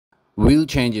Wheel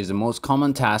change is the most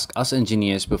common task us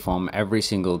engineers perform every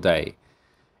single day.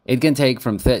 It can take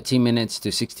from 30 minutes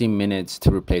to 60 minutes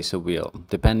to replace a wheel,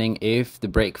 depending if the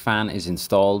brake fan is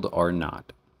installed or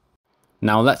not.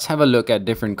 Now let's have a look at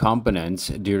different components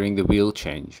during the wheel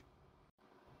change.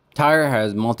 Tire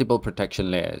has multiple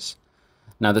protection layers.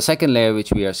 Now the second layer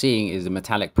which we are seeing is the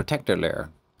metallic protector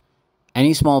layer.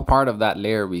 Any small part of that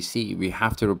layer we see, we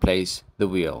have to replace the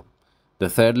wheel. The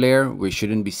third layer we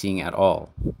shouldn't be seeing at all.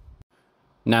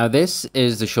 Now this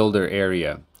is the shoulder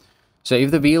area. So if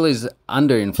the wheel is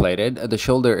underinflated, the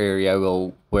shoulder area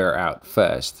will wear out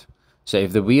first. So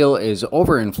if the wheel is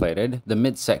overinflated, the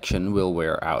midsection will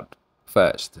wear out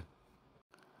first.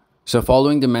 So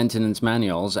following the maintenance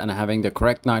manuals and having the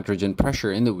correct nitrogen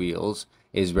pressure in the wheels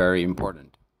is very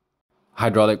important.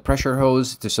 Hydraulic pressure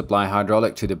hose to supply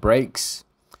hydraulic to the brakes.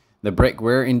 The brake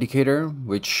wear indicator,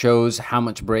 which shows how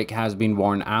much brake has been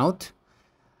worn out.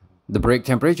 The brake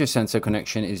temperature sensor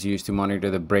connection is used to monitor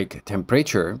the brake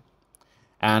temperature.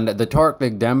 And the torque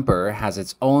leg damper has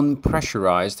its own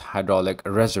pressurized hydraulic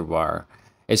reservoir.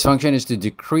 Its function is to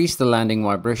decrease the landing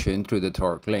vibration through the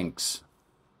torque links.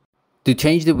 To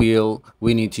change the wheel,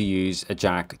 we need to use a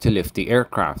jack to lift the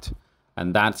aircraft,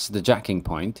 and that's the jacking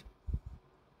point.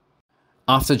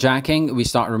 After jacking, we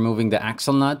start removing the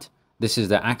axle nut. This is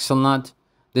the axle nut.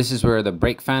 This is where the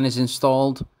brake fan is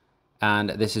installed,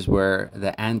 and this is where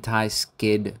the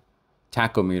anti-skid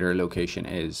tachometer location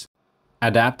is.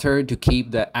 Adapter to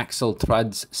keep the axle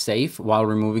threads safe while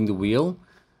removing the wheel.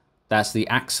 That's the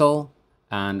axle,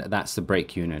 and that's the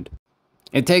brake unit.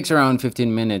 It takes around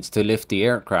 15 minutes to lift the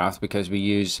aircraft because we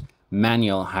use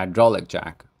manual hydraulic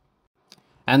jack.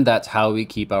 And that's how we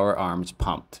keep our arms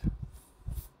pumped.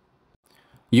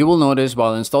 You will notice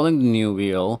while installing the new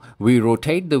wheel, we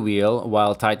rotate the wheel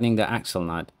while tightening the axle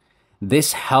nut.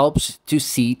 This helps to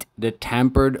seat the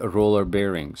tampered roller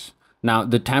bearings. Now,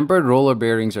 the tampered roller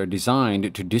bearings are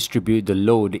designed to distribute the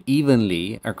load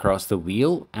evenly across the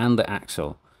wheel and the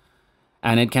axle.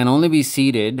 And it can only be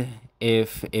seated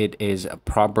if it is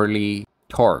properly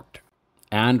torqued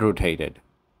and rotated.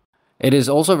 It is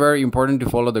also very important to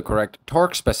follow the correct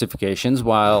torque specifications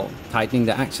while tightening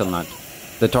the axle nut.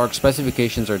 The torque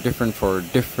specifications are different for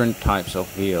different types of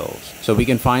wheels. So we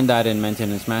can find that in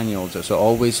maintenance manuals. So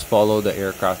always follow the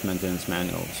aircraft maintenance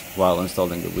manuals while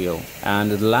installing the wheel.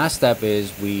 And the last step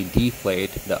is we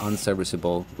deflate the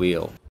unserviceable wheel.